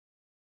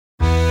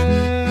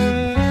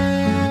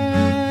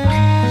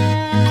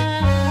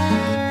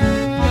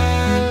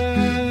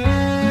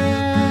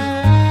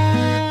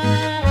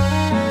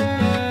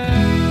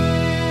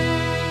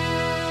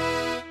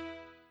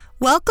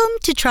Welcome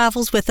to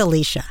Travels with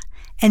Alicia.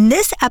 In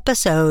this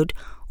episode,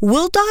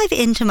 we'll dive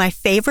into my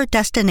favorite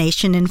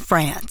destination in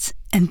France,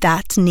 and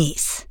that's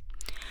Nice.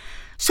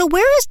 So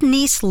where is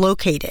Nice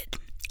located?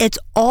 It's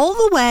all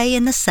the way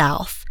in the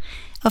south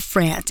of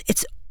France.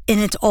 It's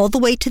all the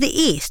way to the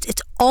east.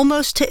 It's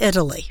almost to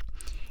Italy.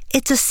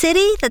 It's a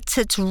city that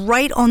sits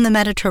right on the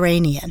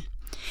Mediterranean.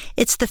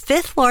 It's the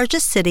fifth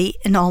largest city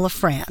in all of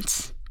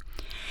France.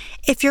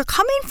 If you're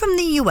coming from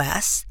the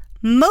U.S.,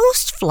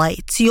 most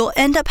flights you'll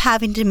end up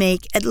having to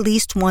make at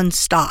least one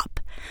stop.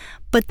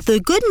 But the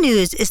good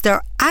news is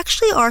there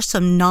actually are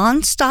some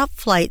non-stop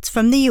flights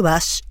from the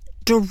U.S.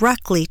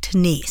 directly to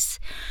Nice.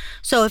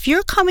 So if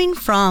you're coming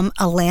from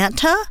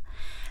Atlanta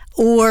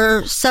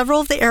or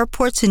several of the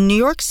airports in New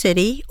York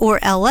City or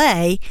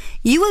L.A.,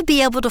 you would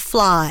be able to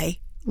fly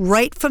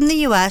right from the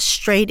U.S.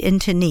 straight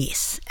into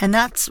Nice. And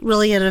that's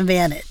really an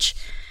advantage.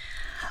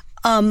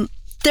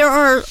 There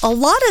are a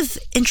lot of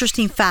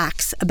interesting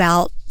facts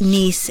about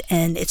Nice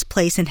and its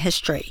place in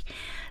history.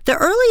 The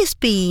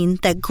earliest being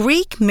that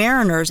Greek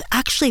mariners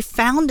actually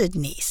founded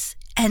Nice,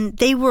 and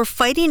they were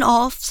fighting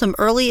off some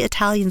early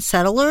Italian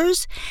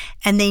settlers,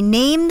 and they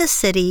named the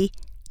city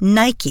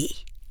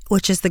Nike,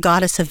 which is the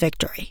goddess of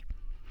victory.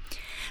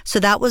 So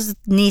that was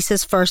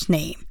Nice's first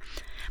name.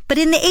 But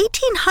in the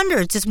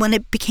 1800s is when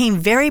it became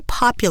very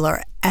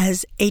popular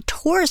as a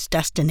tourist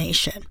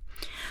destination.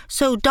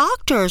 So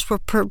doctors were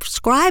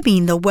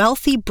prescribing the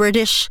wealthy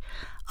British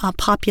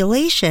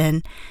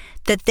population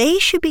that they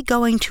should be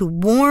going to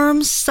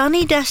warm,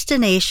 sunny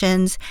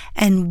destinations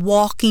and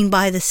walking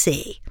by the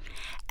sea.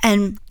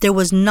 And there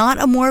was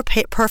not a more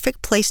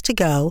perfect place to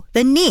go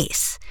than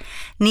Nice.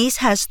 Nice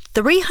has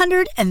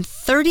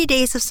 330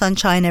 days of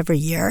sunshine every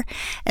year,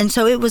 and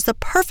so it was the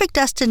perfect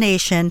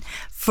destination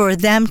for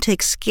them to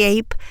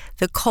escape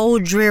the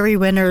cold, dreary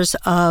winters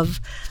of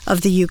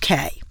the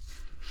UK.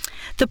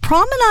 The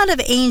Promenade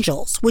of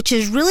Angels, which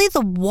is really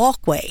the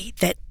walkway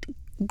that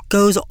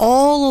goes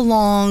all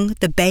along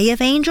the Bay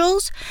of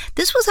Angels,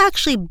 this was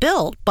actually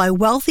built by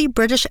wealthy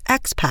British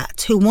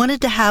expats who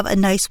wanted to have a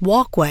nice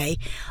walkway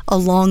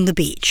along the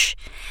beach.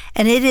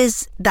 And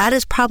that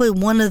is probably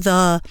one of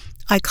the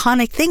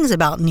iconic things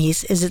about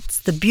Nice is it's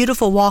the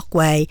beautiful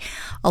walkway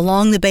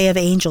along the Bay of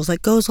Angels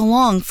that goes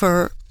along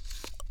for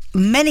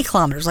many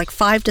kilometers, like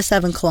 5 to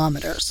 7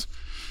 kilometers.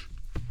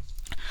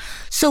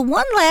 So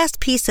one last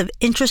piece of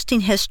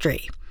interesting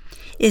history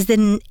is that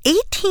in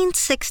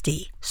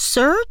 1860,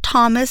 Sir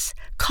Thomas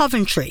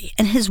Coventry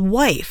and his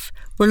wife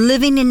were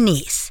living in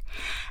Nice.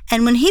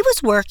 And when he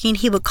was working,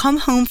 he would come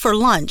home for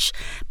lunch,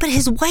 but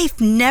his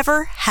wife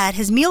never had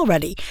his meal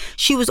ready.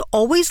 She was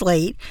always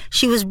late.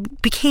 She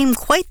became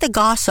quite the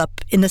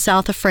gossip in the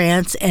south of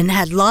France and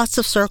had lots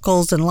of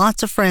circles and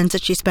lots of friends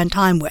that she spent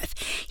time with.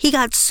 He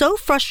got so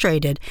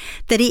frustrated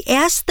that he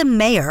asked the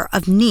mayor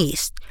of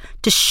Nice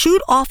to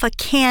shoot off a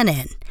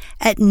cannon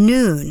at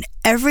noon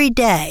every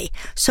day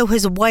so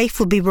his wife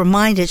would be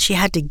reminded she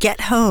had to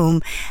get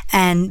home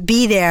and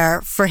be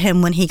there for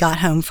him when he got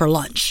home for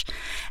lunch.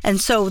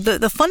 And so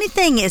the funny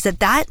thing is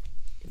that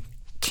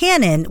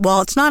cannon,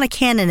 well, it's not a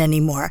cannon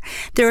anymore.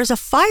 There is a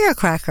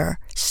firecracker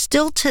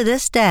still to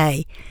this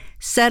day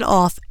set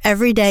off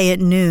every day at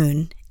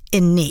noon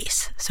in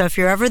Nice. So if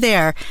you're ever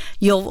there,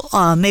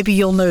 maybe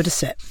you'll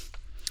notice it.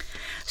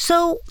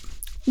 So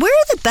where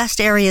are the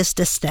best areas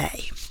to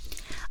stay?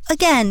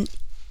 Again,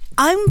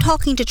 I'm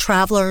talking to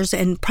travelers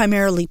and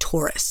primarily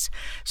tourists.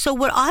 So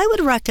what I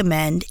would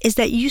recommend is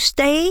that you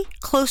stay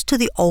close to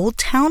the Old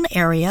Town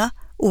area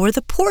or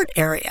the port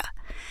area.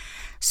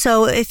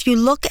 So if you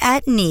look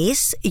at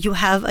Nice, you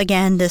have,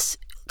 again, this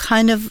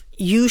kind of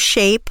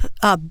U-shape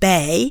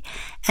bay,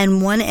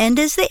 and one end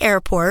is the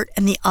airport,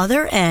 and the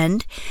other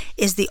end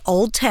is the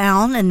Old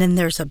Town, and then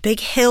there's a big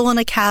hill and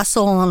a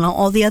castle, and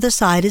all the other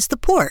side is the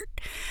port.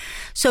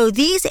 So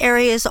these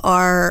areas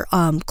are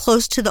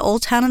close to the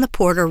Old Town and the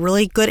port are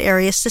really good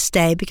areas to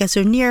stay because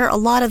they're near a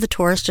lot of the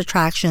tourist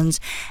attractions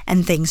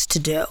and things to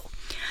do.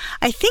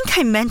 I think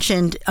I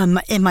mentioned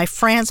in my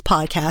France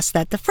podcast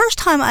that the first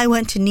time I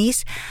went to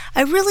Nice,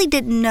 I really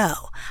didn't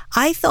know.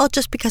 I thought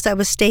just because I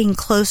was staying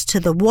close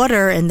to the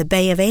water in the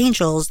Bay of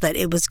Angels that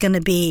it was going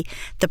to be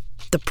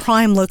the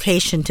prime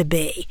location to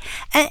be.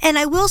 And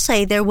I will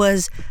say there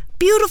was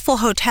beautiful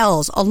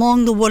hotels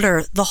along the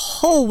water the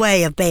whole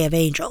way of Bay of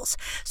Angels.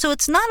 So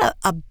it's not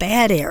a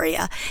bad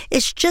area.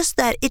 It's just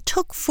that it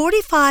took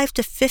 45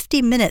 to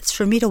 50 minutes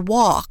for me to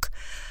walk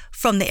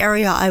from the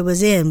area I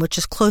was in, which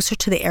is closer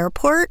to the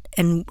airport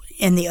and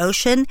in the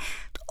ocean,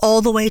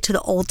 all the way to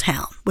the Old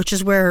Town, which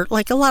is where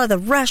like a lot of the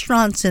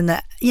restaurants and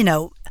the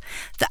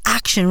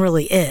action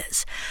really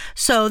is.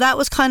 So that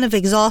was kind of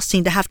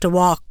exhausting to have to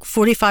walk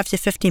 45 to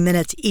 50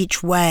 minutes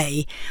each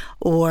way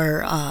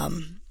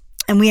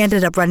and we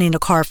ended up renting a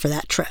car for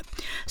that trip.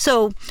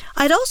 So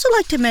I'd also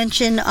like to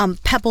mention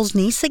Pebbles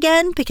Nice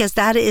again, because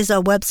that is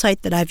a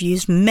website that I've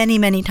used many,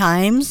 many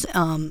times.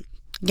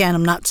 Again,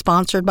 I'm not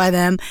sponsored by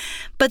them,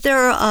 but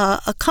they're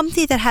a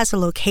company that has a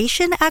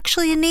location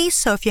actually in Nice.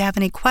 So if you have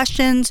any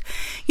questions,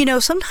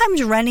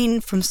 sometimes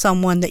renting from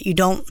someone that you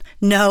don't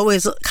know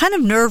is kind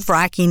of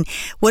nerve-wracking.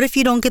 What if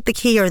you don't get the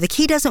key or the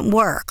key doesn't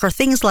work or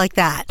things like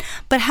that?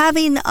 But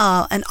having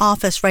an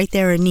office right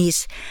there in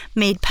Nice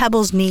made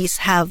Pebbles Nice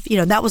have,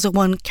 that was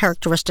one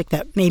characteristic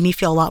that made me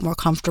feel a lot more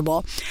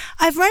comfortable.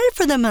 I've rented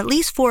for them at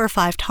least 4 or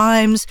 5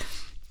 times.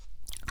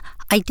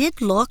 I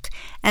did look,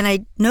 and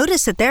I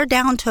noticed that they're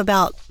down to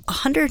about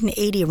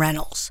 180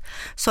 rentals.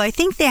 So I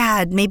think they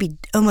had maybe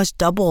almost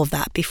double of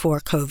that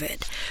before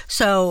COVID.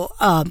 So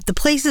the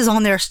places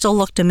on there still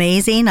looked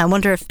amazing. I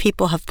wonder if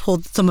people have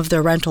pulled some of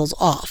their rentals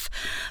off.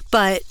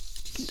 But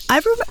I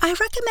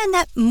recommend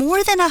that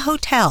more than a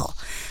hotel.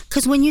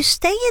 Because when you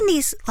stay in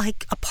these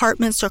like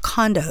apartments or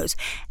condos,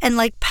 and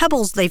like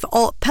Pebbles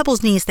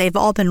Nice, they've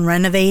all been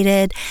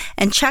renovated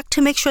and checked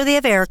to make sure they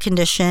have air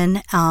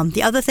condition.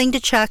 The other thing to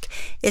check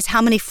is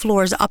how many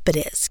floors up it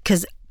is,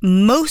 because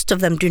most of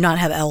them do not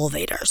have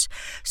elevators.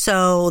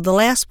 So the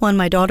last one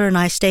my daughter and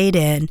I stayed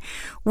in,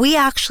 we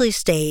actually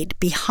stayed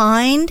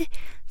behind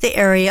the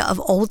area of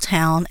Old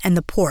Town and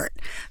the port.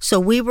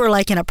 So we were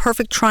like in a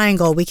perfect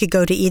triangle. We could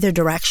go to either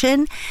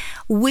direction.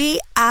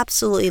 We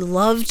absolutely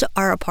loved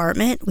our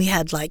apartment. We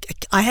had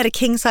I had a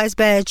king size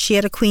bed. She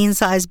had a queen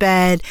size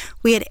bed.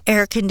 We had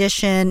air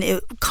conditioned,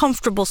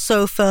 comfortable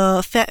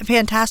sofa,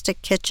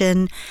 fantastic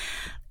kitchen.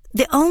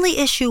 The only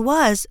issue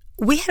was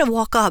we had to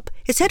walk up.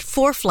 It said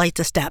 4 flights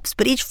of steps,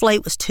 but each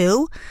flight was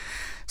 2.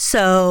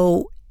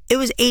 So it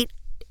was eight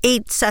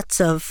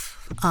sets of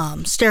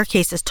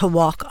staircases to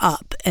walk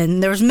up.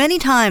 And there was many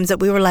times that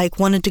we were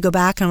wanted to go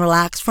back and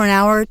relax for an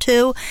hour or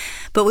 2,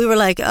 but we were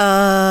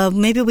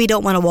maybe we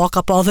don't want to walk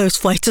up all those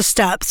flights of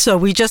steps. So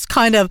we just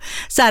kind of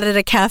sat at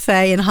a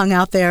cafe and hung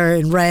out there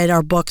and read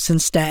our books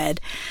instead.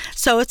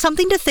 So it's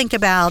something to think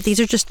about. These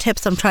are just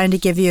tips I'm trying to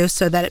give you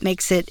so that it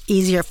makes it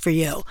easier for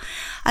you.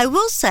 I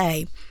will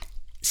say,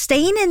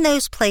 staying in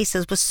those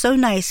places was so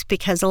nice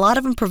because a lot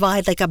of them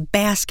provide a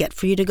basket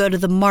for you to go to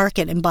the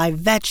market and buy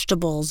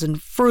vegetables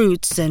and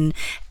fruits and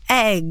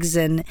eggs.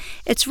 And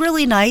it's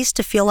really nice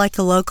to feel like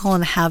a local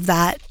and have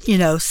that,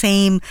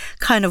 same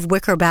kind of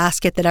wicker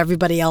basket that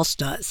everybody else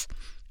does.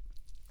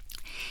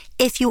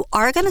 If you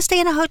are going to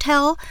stay in a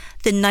hotel,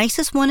 the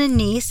nicest one in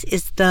Nice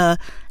is the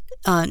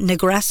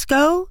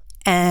Negresco.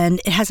 And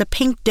it has a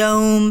pink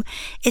dome.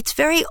 It's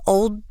very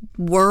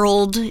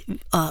worldly.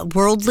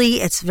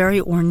 It's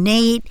very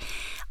ornate.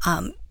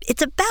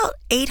 It's about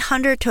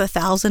 $800 to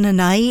 $1,000 a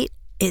night.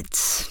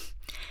 It's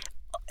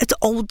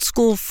old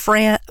school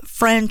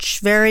French,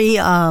 very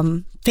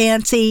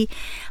fancy.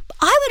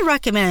 I would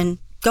recommend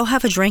go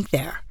have a drink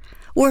there.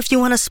 Or if you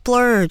want to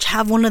splurge,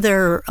 have one of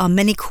their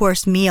many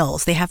course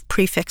meals. They have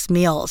prefix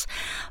meals.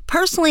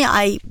 Personally,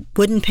 I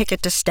wouldn't pick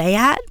it to stay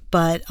at,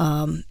 but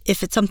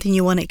if it's something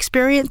you want to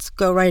experience,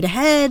 go right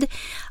ahead.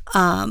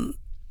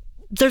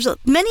 There's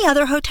many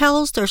other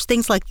hotels. There's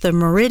things like the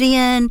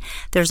Meridian.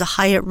 There's a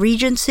Hyatt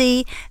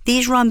Regency.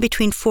 These run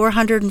between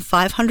 $400 and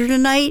 $500 a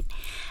night.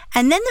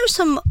 And then there's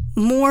some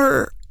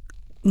more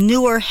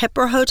newer,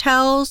 hipper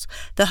hotels,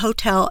 the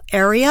Hotel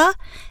Area.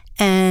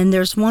 And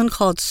there's one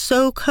called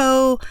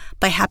SoCo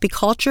by Happy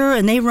Culture,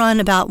 and they run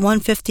about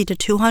 $150 to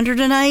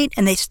 $200 a night,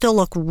 and they still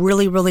look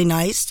really, really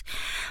nice.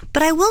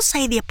 But I will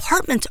say the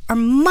apartments are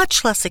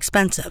much less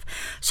expensive.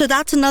 So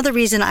that's another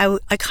reason I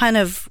kind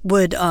of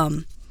would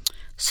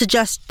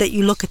suggest that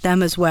you look at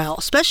them as well,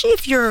 especially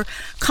if you're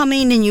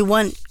coming and you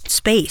want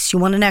space, you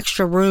want an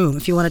extra room,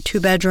 if you want a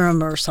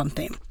 2-bedroom or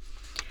something.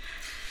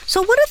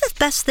 So what are the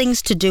best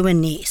things to do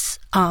in Nice?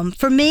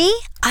 For me,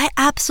 I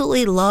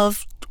absolutely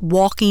love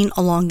walking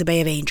along the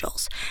Bay of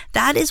Angels.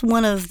 That is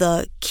one of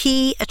the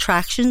key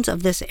attractions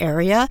of this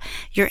area.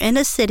 You're in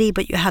a city,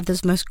 but you have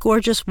this most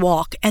gorgeous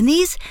walk. And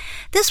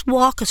this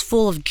walk is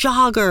full of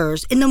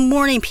joggers. In the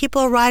morning,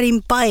 people are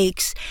riding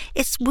bikes.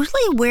 It's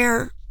really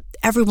where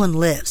everyone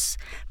lives.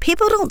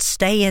 People don't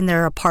stay in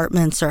their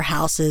apartments or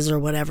houses or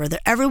whatever.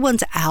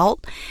 Everyone's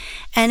out.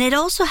 And it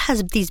also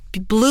has these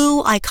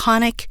blue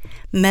iconic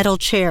metal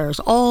chairs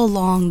all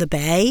along the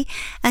bay.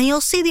 And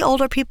you'll see the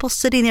older people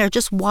sitting there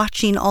just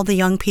watching all the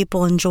young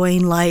people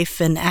enjoying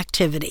life and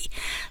activity.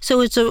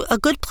 So it's a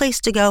good place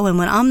to go. And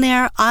when I'm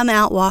there, I'm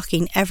out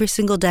walking every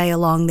single day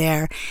along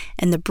there.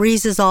 And the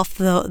breezes off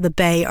the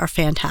bay are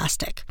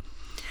fantastic.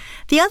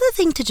 The other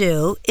thing to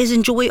do is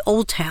enjoy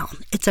Old Town.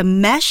 It's a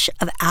mesh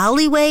of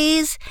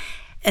alleyways,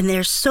 and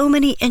there's so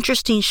many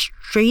interesting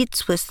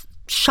streets with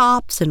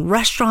shops and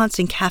restaurants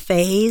and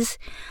cafes.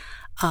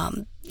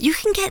 You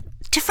can get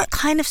different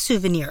kind of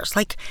souvenirs.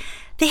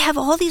 They have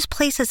all these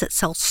places that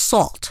sell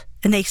salt,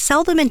 and they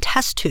sell them in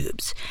test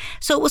tubes.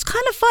 So it was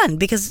kind of fun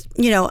because,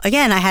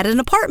 again, I had an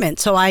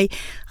apartment, so I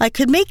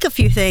could make a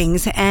few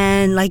things.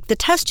 And the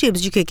test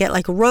tubes, you could get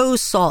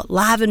rose salt,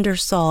 lavender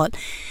salt.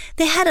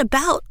 They had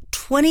about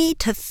 20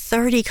 to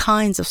 30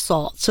 kinds of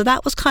salt. So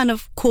that was kind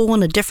of cool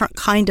and a different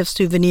kind of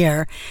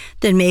souvenir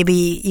than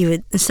maybe you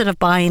would, instead of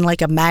buying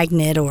a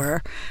magnet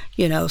or,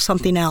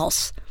 something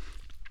else.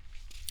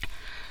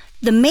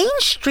 The main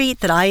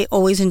street that I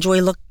always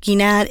enjoy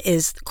looking at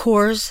is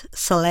Cours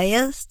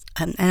Salées,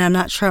 and I'm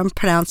not sure I'm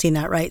pronouncing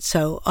that right,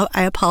 so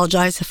I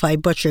apologize if I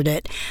butchered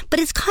it.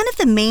 But it's kind of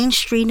the main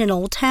street in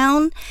Old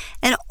Town,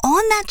 and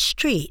on that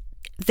street,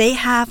 they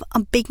have a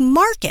big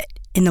market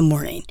in the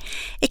morning.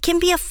 It can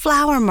be a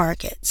flower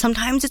market.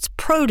 Sometimes it's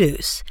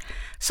produce.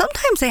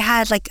 Sometimes they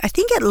had, I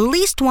think at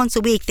least once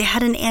a week, they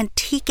had an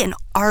antique and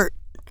art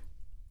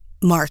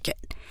market.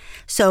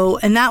 So,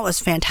 and that was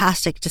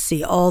fantastic to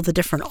see all the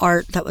different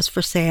art that was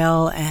for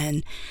sale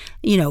and,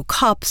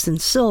 cups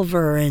and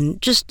silver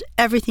and just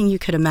everything you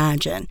could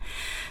imagine.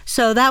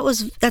 So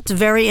that's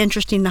very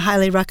interesting. I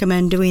highly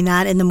recommend doing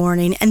that in the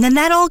morning. And then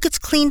that all gets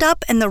cleaned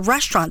up and the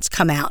restaurants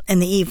come out in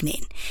the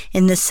evening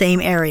in the same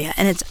area.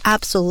 And it's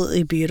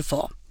absolutely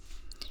beautiful.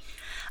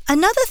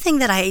 Another thing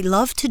that I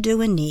love to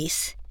do in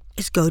Nice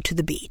is go to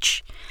the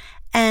beach.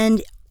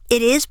 And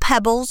it is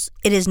pebbles.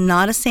 It is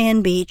not a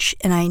sand beach.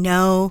 And I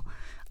know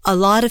a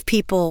lot of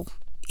people,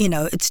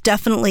 it's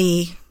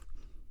definitely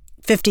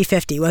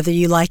 50-50, whether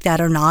you like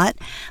that or not.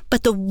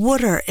 But the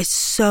water is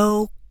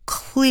so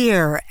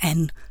clear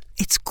and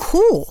it's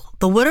cool.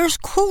 The water's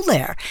cool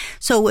there.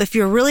 So if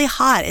you're really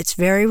hot, it's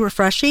very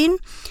refreshing.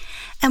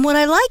 And what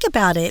I like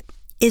about it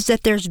is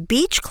that there's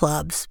beach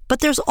clubs,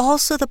 but there's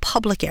also the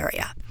public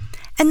area.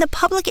 And the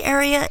public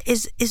area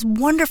is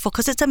wonderful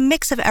because it's a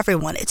mix of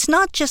everyone. It's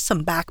not just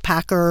some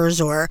backpackers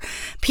or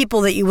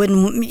people that you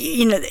wouldn't,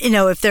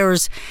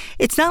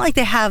 it's not like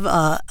they have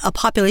a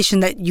population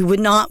that you would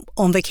not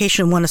on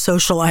vacation want to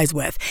socialize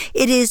with.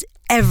 It is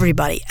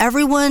everybody.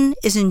 Everyone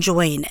is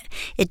enjoying it.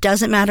 It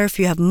doesn't matter if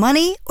you have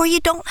money or you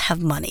don't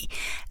have money.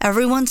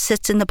 Everyone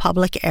sits in the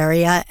public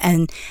area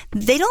and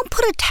they don't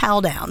put a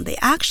towel down. They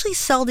actually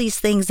sell these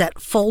things that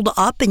fold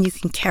up and you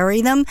can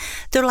carry them.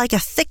 They're like a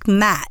thick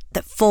mat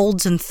that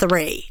folds in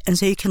 3. And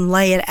so you can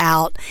lay it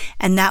out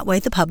and that way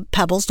the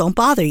pebbles don't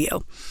bother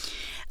you.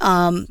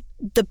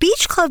 The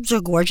beach clubs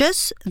are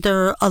gorgeous.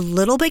 They're a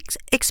little bit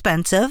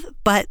expensive,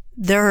 but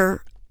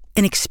they're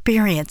an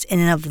experience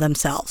in and of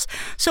themselves.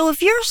 So if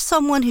you're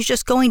someone who's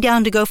just going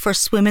down to go for a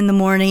swim in the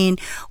morning,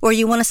 or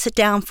you want to sit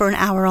down for an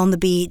hour on the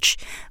beach,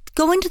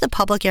 going to the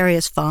public area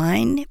is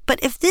fine.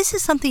 But if this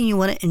is something you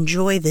want to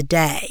enjoy the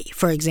day,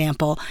 for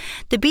example,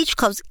 the beach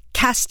clubs,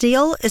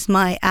 Castile is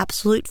my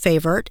absolute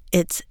favorite.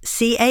 It's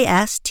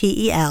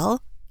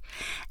Castel,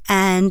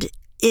 and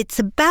it's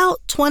about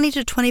 20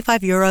 to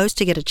 25 euros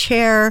to get a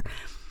chair.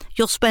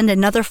 You'll spend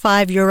another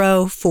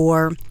 €5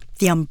 for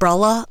the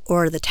umbrella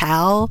or the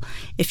towel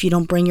if you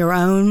don't bring your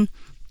own.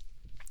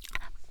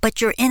 But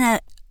you're in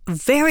a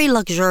very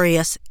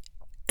luxurious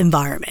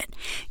environment.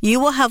 You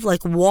will have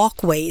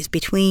walkways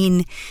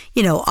between,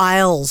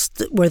 aisles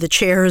where the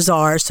chairs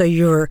are so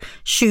your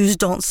shoes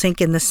don't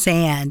sink in the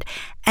sand.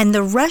 And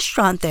the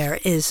restaurant there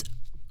is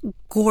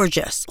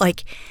gorgeous.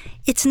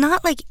 It's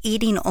not like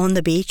eating on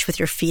the beach with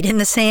your feet in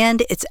the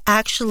sand. It's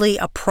actually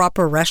a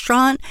proper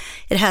restaurant.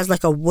 It has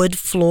a wood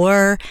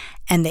floor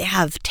and they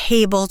have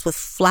tables with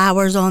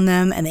flowers on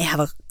them and they have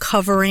a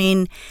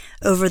covering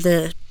over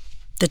the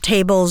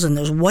tables and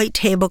there's white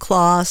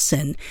tablecloths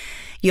and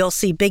you'll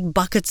see big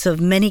buckets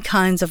of many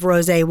kinds of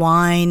rosé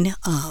wine.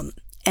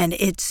 And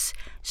it's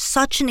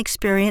such an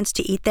experience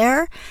to eat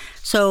there.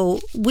 So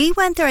we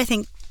went there, I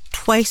think,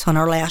 twice on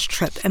our last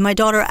trip, and my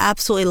daughter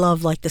absolutely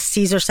loved the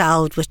Caesar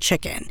salad with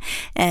chicken,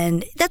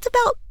 and that's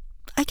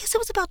I guess it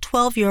was about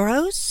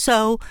 €12.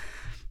 So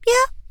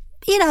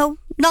yeah,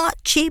 not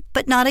cheap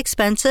but not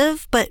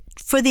expensive, but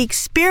for the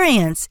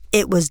experience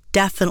it was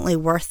definitely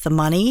worth the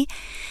money,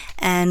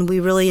 and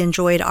we really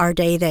enjoyed our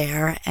day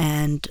there,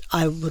 and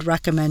I would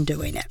recommend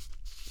doing it.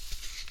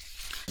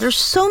 There's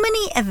so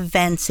many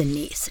events in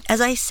Nice.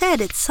 As I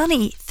said, it's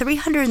sunny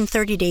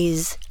 330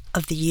 days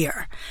of the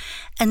year.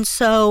 And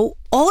so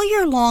all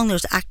year long,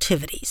 there's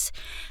activities.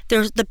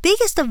 The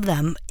biggest of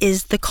them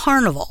is the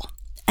carnival,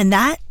 and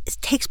that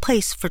takes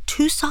place for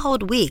 2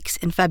 solid weeks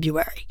in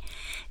February.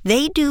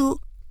 They do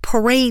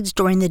parades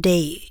during the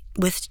day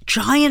with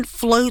giant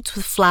floats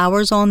with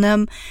flowers on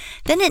them.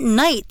 Then at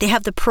night, they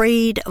have the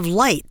parade of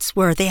lights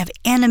where they have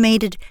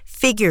animated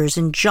figures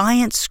and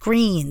giant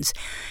screens,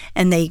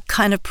 and they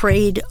kind of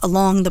parade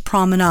along the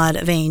Promenade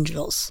of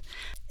Angels.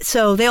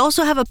 So they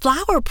also have a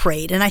flower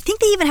parade, and I think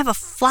they even have a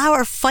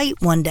flower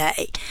fight one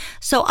day.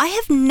 So I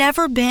have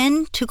never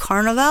been to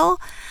Carnival.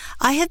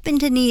 I have been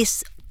to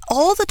Nice.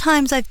 All the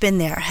times I've been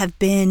there have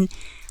been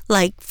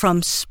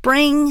from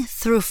spring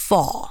through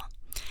fall.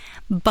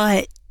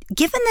 But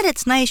given that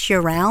it's nice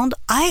year-round,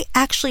 I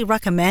actually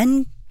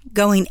recommend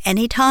going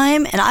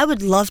anytime, and I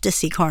would love to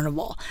see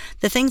Carnival.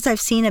 The things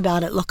I've seen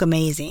about it look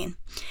amazing.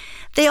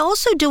 They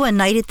also do a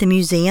night at the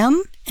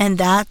museum, and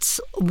that's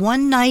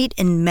one night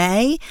in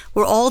May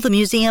where all the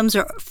museums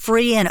are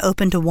free and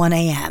open to 1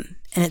 a.m.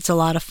 And it's a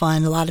lot of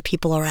fun. A lot of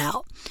people are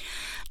out.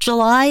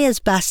 July is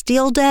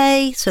Bastille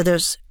Day, so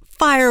there's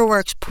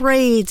fireworks,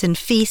 parades, and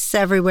feasts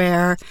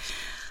everywhere.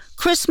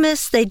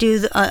 Christmas, they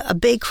do a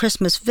big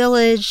Christmas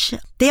village.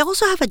 They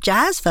also have a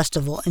jazz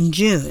festival in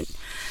June.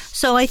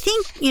 So I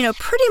think,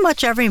 pretty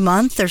much every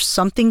month there's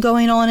something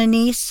going on in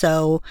Nice,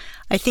 so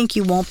I think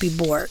you won't be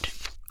bored.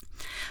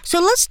 So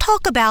let's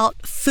talk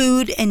about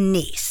food in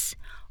Nice.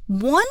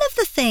 One of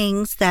the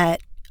things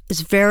that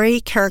is very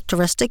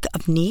characteristic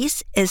of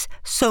Nice is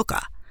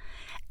soca,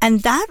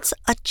 and that's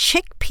a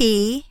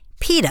chickpea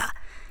pita.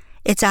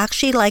 It's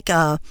actually like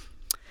I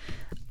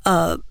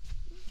was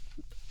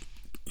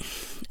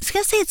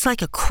going to say it's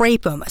like a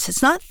crepe almost.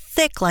 It's not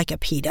thick like a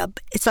pita.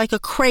 It's like a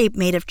crepe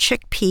made of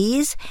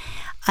chickpeas,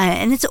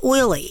 and it's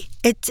oily.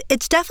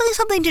 It's definitely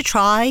something to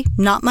try.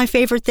 Not my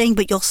favorite thing,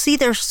 but you'll see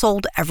they're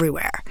sold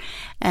everywhere.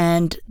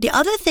 And the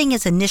other thing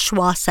is a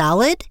niçoise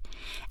salad,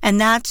 and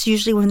that's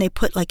usually when they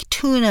put like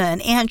tuna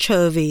and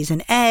anchovies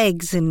and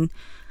eggs and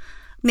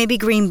maybe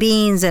green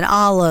beans and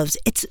olives.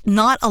 It's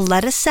not a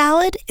lettuce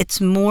salad. It's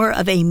more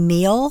of a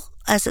meal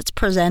as it's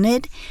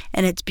presented,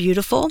 and it's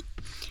beautiful.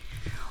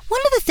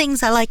 One of the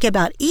things I like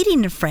about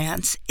eating in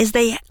France is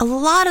a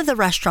lot of the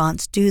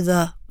restaurants do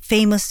the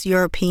famous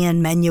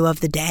European menu of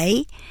the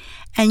day,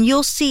 and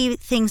you'll see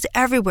things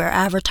everywhere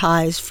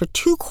advertised for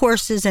 2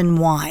 courses and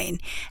wine.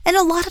 And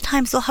a lot of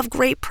times they'll have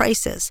great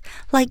prices,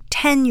 like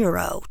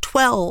 €10,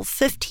 12,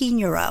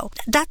 €15.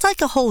 That's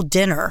like a whole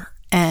dinner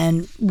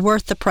and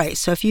worth the price.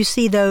 So if you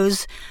see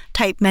those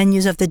type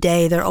menus of the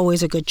day, they're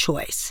always a good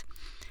choice.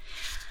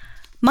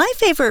 My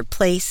favorite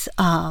place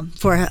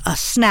for a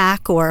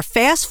snack or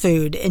fast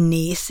food in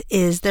Nice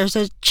is there's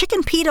a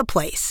chicken pita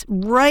place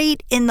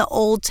right in the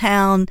old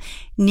town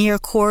near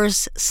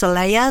Cours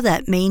Salaya,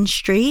 that main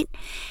street.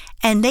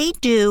 And they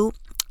do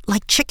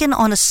like chicken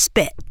on a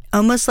spit,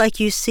 almost like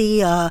you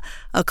see a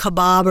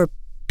kebab or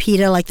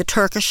pita, like the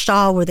Turkish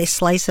style where they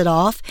slice it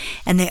off,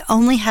 and they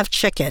only have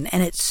chicken,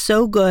 and it's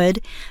so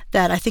good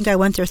that I think I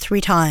went there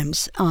 3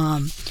 times.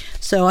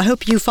 So I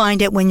hope you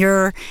find it when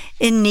you're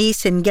in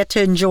Nice and get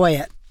to enjoy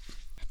it.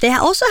 They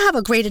also have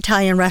a great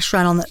Italian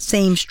restaurant on that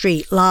same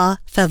street, La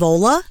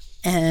Favola,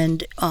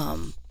 and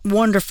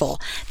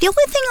wonderful. The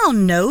only thing I'll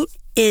note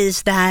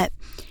is that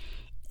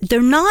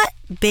they're not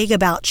big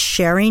about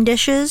sharing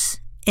dishes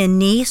in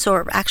Nice,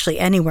 or actually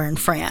anywhere in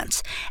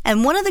France.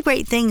 And one of the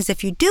great things,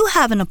 if you do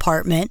have an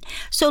apartment,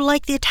 so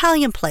like the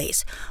Italian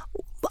place,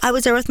 I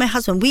was there with my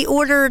husband. We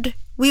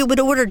would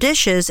order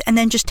dishes and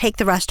then just take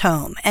the rest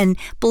home. And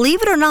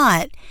believe it or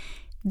not,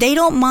 they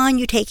don't mind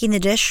you taking the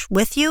dish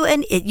with you.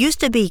 And it used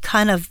to be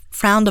kind of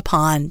frowned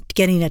upon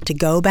getting a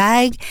to-go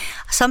bag.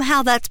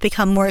 Somehow that's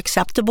become more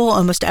acceptable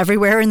almost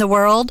everywhere in the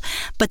world.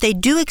 But they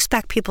do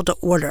expect people to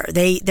order.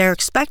 They're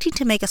expecting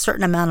to make a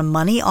certain amount of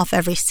money off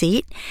every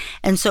seat.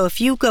 And so if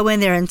you go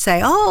in there and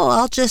say, oh,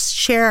 I'll just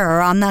share,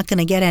 or I'm not going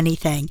to get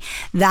anything,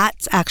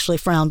 that's actually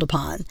frowned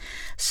upon.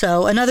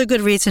 So another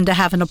good reason to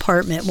have an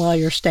apartment while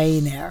you're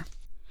staying there.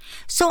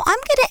 So I'm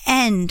going to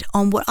end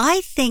on what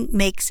I think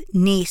makes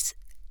Nice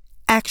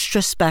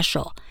extra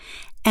special,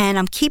 and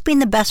I'm keeping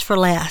the best for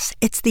last.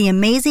 It's the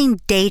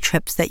amazing day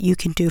trips that you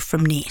can do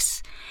from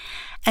Nice.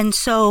 And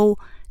so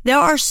there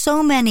are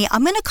so many.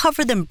 I'm going to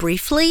cover them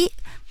briefly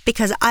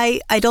because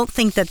I don't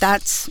think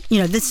that's,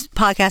 this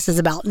podcast is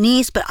about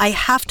Nice, but I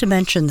have to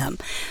mention them.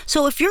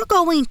 So if you're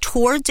going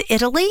towards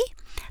Italy,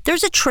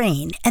 there's a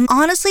train, and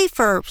honestly,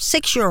 for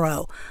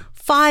 €6,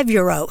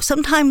 €5,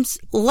 sometimes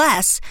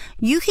less,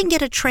 you can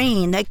get a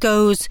train that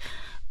goes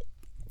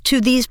to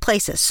these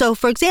places. So,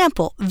 for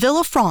example,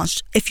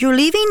 Villefranche, if you're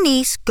leaving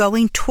Nice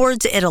going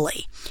towards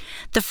Italy,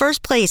 the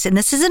first place, and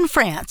this is in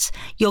France,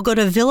 you'll go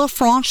to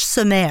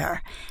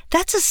Villefranche-sur-Mer.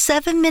 That's a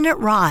 7-minute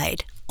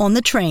ride on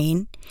the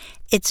train.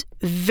 It's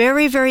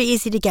very, very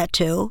easy to get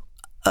to,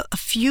 a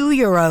few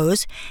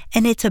euros,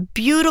 and it's a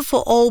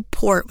beautiful old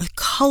port with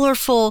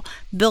colorful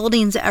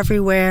buildings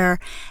everywhere.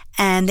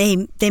 And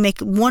they make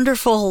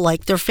wonderful,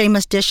 like their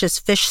famous dish is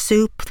fish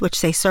soup, which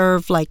they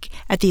serve like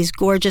at these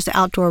gorgeous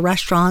outdoor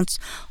restaurants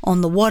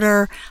on the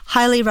water.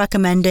 Highly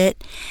recommend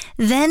it.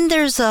 Then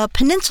there's a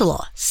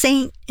peninsula,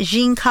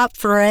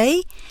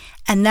 Saint-Jean-Cap-Ferrat,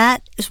 and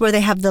that is where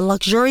they have the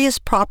luxurious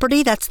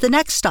property. That's the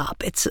next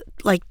stop. It's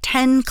like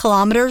 10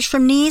 kilometers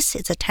from Nice.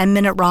 It's a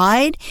 10-minute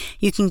ride.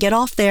 You can get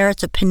off there.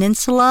 It's a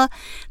peninsula.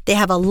 They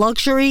have a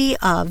luxury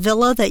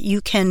villa that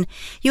you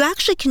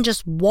actually can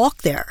just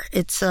walk there.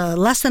 It's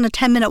less than a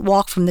 10-minute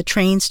walk from the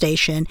train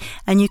station,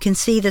 and you can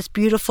see this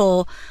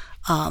beautiful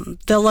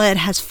villa. It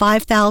has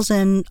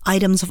 5,000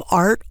 items of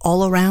art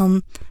all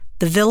around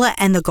the villa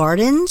and the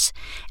gardens,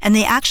 and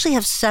they actually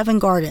have 7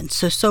 gardens,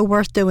 so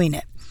worth doing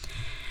it.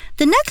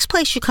 The next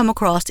place you come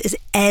across is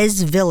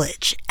Ez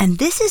Village, and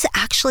this is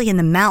actually in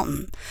the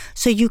mountain,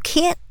 so you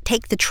can't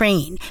take the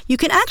train. You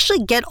can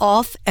actually get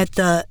off at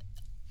the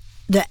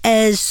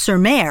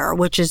Ez-sur-Mer,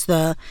 which is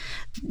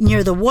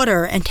near the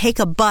water, and take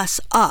a bus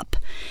up.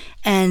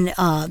 And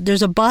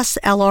there's a bus,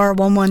 LR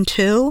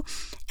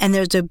 112, and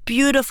there's a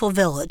beautiful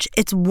village.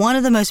 It's one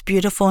of the most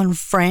beautiful in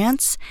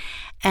France,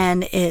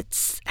 and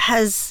it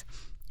has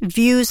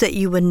views that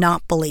you would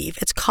not believe.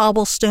 It's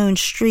cobblestone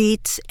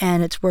streets,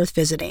 and it's worth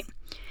visiting.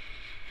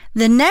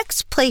 The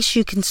next place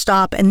you can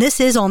stop, and this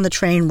is on the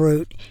train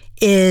route,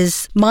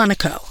 is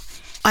Monaco.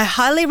 I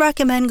highly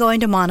recommend going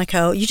to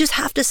Monaco. You just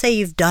have to say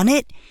you've done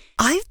it.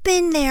 I've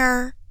been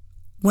there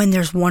when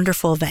there's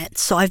wonderful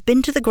events. So I've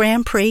been to the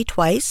Grand Prix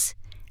twice.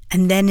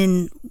 And then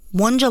in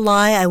 1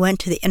 July, I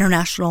went to the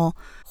International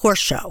Horse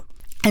Show.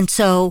 And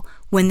so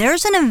when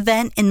there's an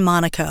event in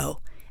Monaco,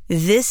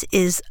 this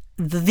is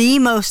the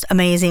most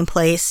amazing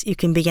place you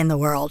can be in the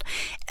world.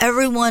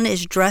 Everyone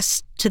is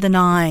dressed to the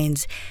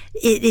nines.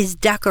 It is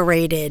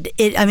decorated.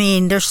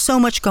 There's so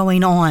much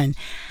going on.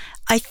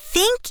 I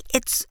think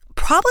it's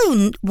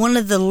probably one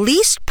of the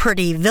least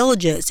pretty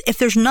villages. If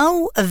there's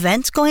no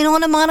events going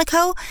on in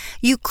Monaco,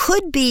 you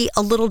could be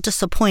a little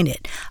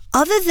disappointed.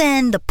 Other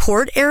than the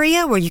port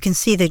area where you can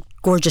see the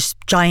gorgeous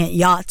giant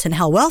yachts and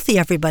how wealthy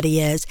everybody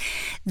is,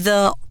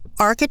 the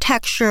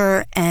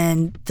architecture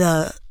and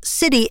the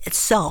city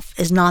itself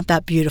is not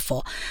that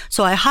beautiful.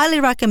 So I highly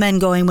recommend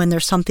going when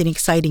there's something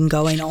exciting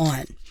going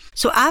on.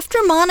 So after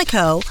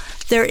Monaco,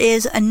 there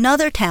is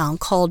another town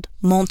called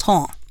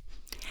Menton.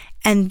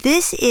 And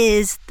this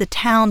is the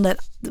town that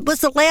was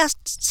the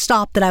last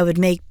stop that I would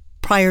make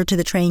prior to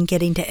the train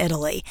getting to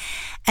Italy.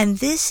 And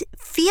this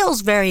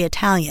feels very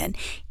Italian.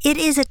 It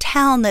is a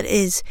town that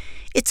it's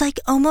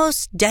like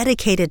almost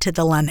dedicated to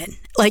the lemon.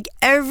 Like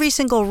every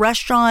single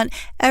restaurant,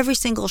 every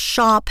single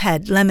shop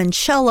had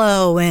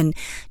limoncello and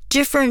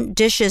different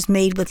dishes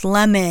made with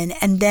lemon.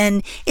 And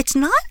then it's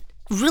not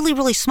really,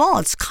 really small.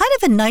 It's kind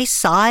of a nice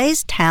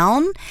sized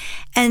town.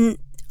 And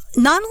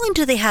not only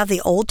do they have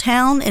the old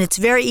town, and it's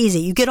very easy.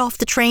 You get off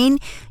the train,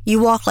 you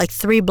walk like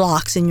 3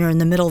 blocks and you're in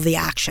the middle of the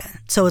action.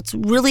 So it's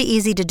really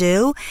easy to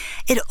do.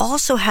 It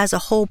also has a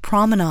whole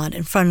promenade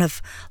in front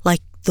of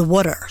like the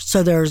water.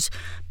 So there's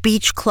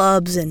beach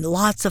clubs and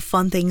lots of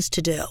fun things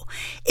to do.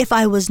 If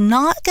I was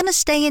not going to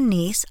stay in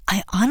Nice,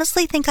 I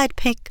honestly think I'd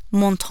pick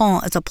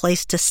Menton as a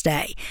place to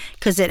stay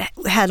because it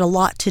had a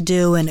lot to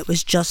do and it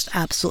was just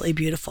absolutely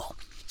beautiful.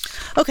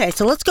 Okay,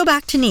 so let's go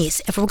back to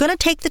Nice. If we're going to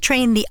take the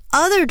train the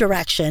other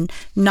direction,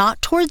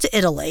 not towards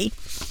Italy,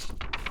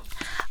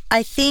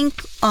 I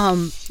think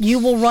you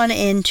will run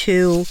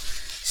into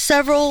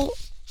several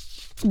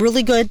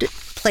really good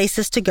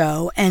places to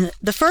go. And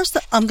the first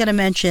that I'm going to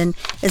mention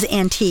is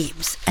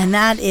Antibes. And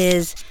that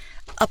is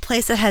a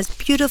place that has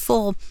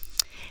beautiful,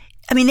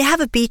 they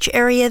have a beach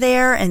area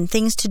there and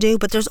things to do,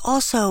 but there's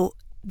also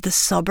the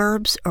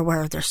suburbs are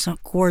where there's some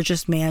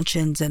gorgeous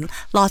mansions and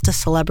lots of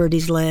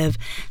celebrities live.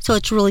 So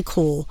it's really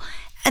cool.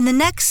 And the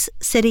next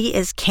city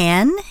is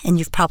Cannes, and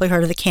you've probably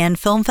heard of the Cannes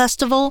Film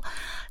Festival.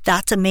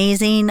 That's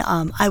amazing.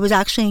 I was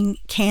actually in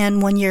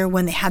Cannes one year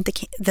when they had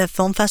the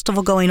film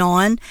festival going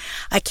on.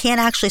 I can't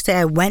actually say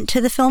I went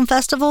to the film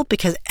festival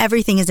because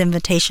everything is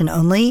invitation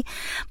only.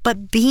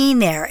 But being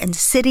there and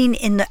sitting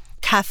in the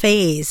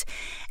cafes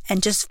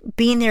and just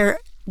being there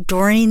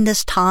during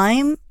this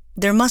time,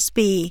 there must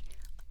be,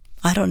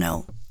 I don't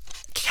know,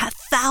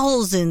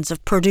 thousands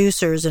of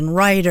producers and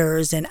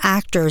writers and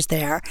actors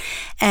there.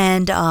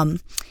 And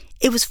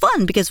it was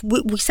fun because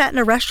we sat in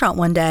a restaurant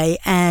one day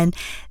and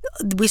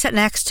we sat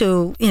next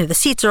to, the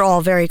seats are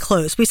all very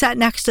close. We sat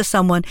next to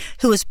someone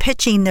who was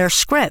pitching their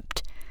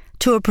script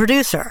to a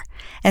producer.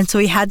 And so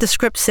he had the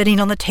script sitting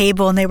on the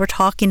table and they were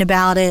talking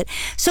about it.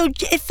 So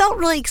it felt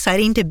really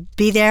exciting to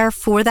be there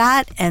for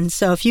that. And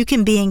so if you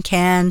can be in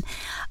Cannes,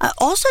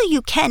 also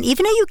you can,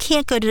 even though you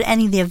can't go to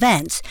any of the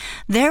events,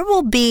 there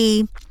will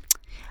be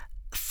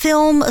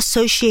film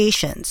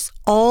associations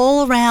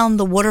all around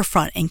the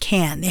waterfront in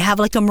Cannes. They have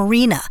like a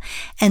marina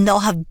and they'll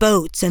have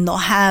boats and they'll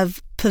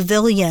have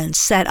pavilions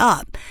set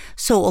up.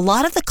 So a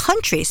lot of the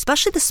countries,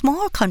 especially the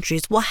smaller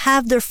countries, will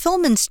have their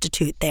film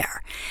institute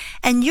there.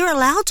 And you're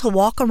allowed to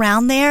walk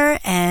around there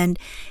and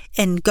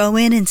go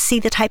in and see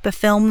the type of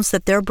films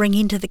that they're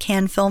bringing to the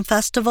Cannes Film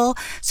Festival.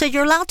 So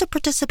you're allowed to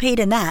participate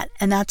in that,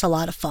 and that's a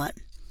lot of fun.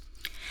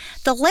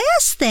 The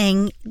last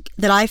thing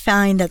that I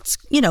find that's,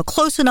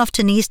 close enough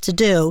to Nice to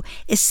do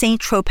is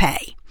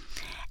Saint-Tropez.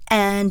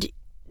 And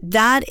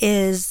that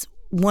is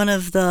one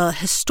of the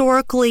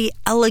historically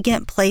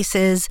elegant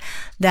places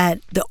that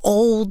the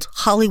old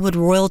Hollywood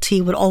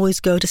royalty would always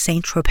go to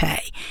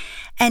Saint-Tropez.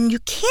 And you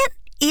can't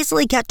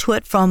easily get to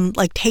it from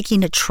like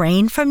taking a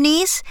train from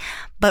Nice,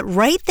 but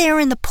right there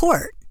in the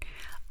port,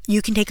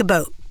 you can take a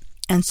boat.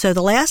 And so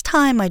the last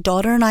time my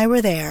daughter and I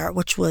were there,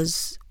 which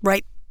was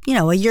right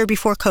a year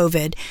before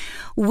COVID,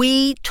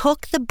 we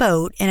took the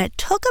boat and it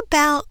took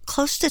about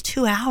close to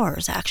 2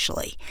 hours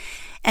actually.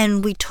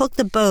 And we took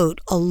the boat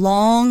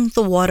along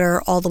the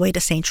water all the way to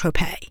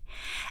Saint-Tropez.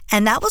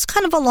 And that was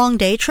kind of a long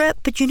day trip,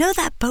 but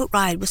that boat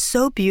ride was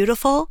so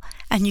beautiful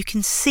and you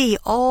can see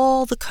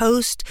all the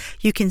coast,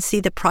 you can see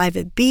the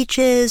private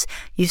beaches,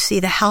 you see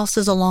the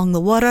houses along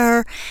the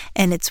water,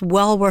 and it's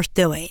well worth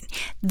doing.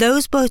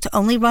 Those boats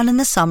only run in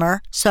the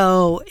summer,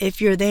 so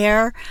if you're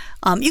there,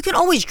 you can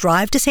always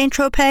drive to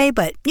Saint-Tropez,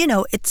 but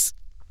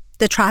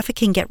the traffic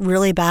can get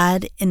really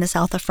bad in the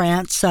south of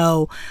France.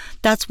 So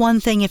that's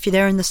one thing, if you're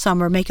there in the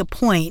summer, make a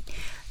point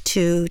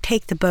to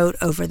take the boat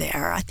over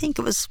there. I think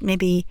it was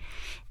maybe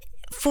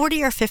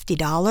 $40 or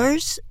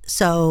 $50.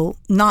 So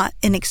not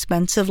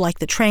inexpensive like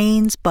the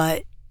trains,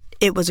 but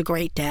it was a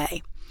great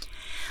day.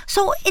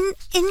 So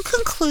in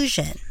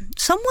conclusion,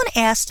 someone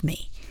asked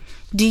me,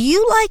 Do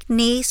you like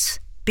Nice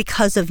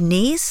because of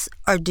Nice,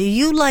 or do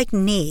you like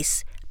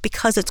Nice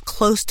because it's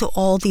close to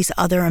all these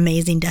other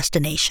amazing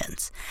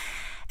destinations?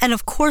 And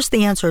of course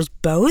the answer is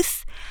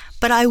both,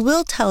 but I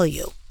will tell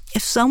you,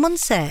 if someone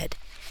said,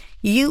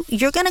 you're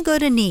going to go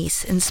to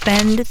Nice and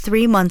spend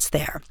 3 months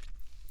there,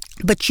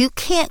 but you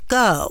can't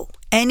go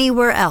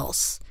anywhere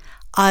else,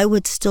 I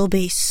would still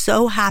be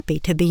so happy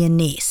to be in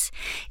Nice.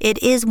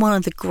 It is one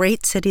of the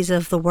great cities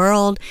of the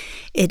world.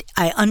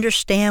 I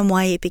understand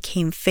why it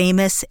became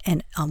famous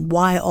and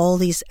why all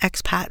these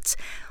expats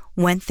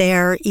went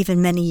there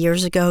even many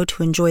years ago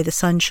to enjoy the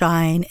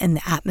sunshine and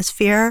the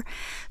atmosphere.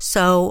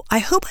 So I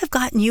hope I've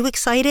gotten you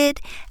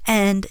excited.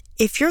 And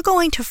if you're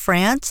going to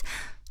France,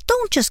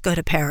 don't just go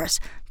to Paris.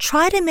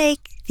 Try to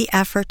make the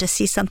effort to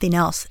see something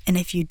else. And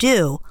if you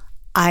do,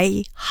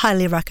 I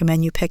highly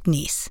recommend you pick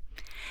Nice.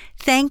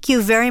 Thank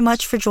you very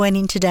much for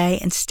joining today,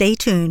 and stay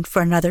tuned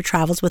for another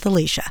Travels with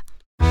Alicia.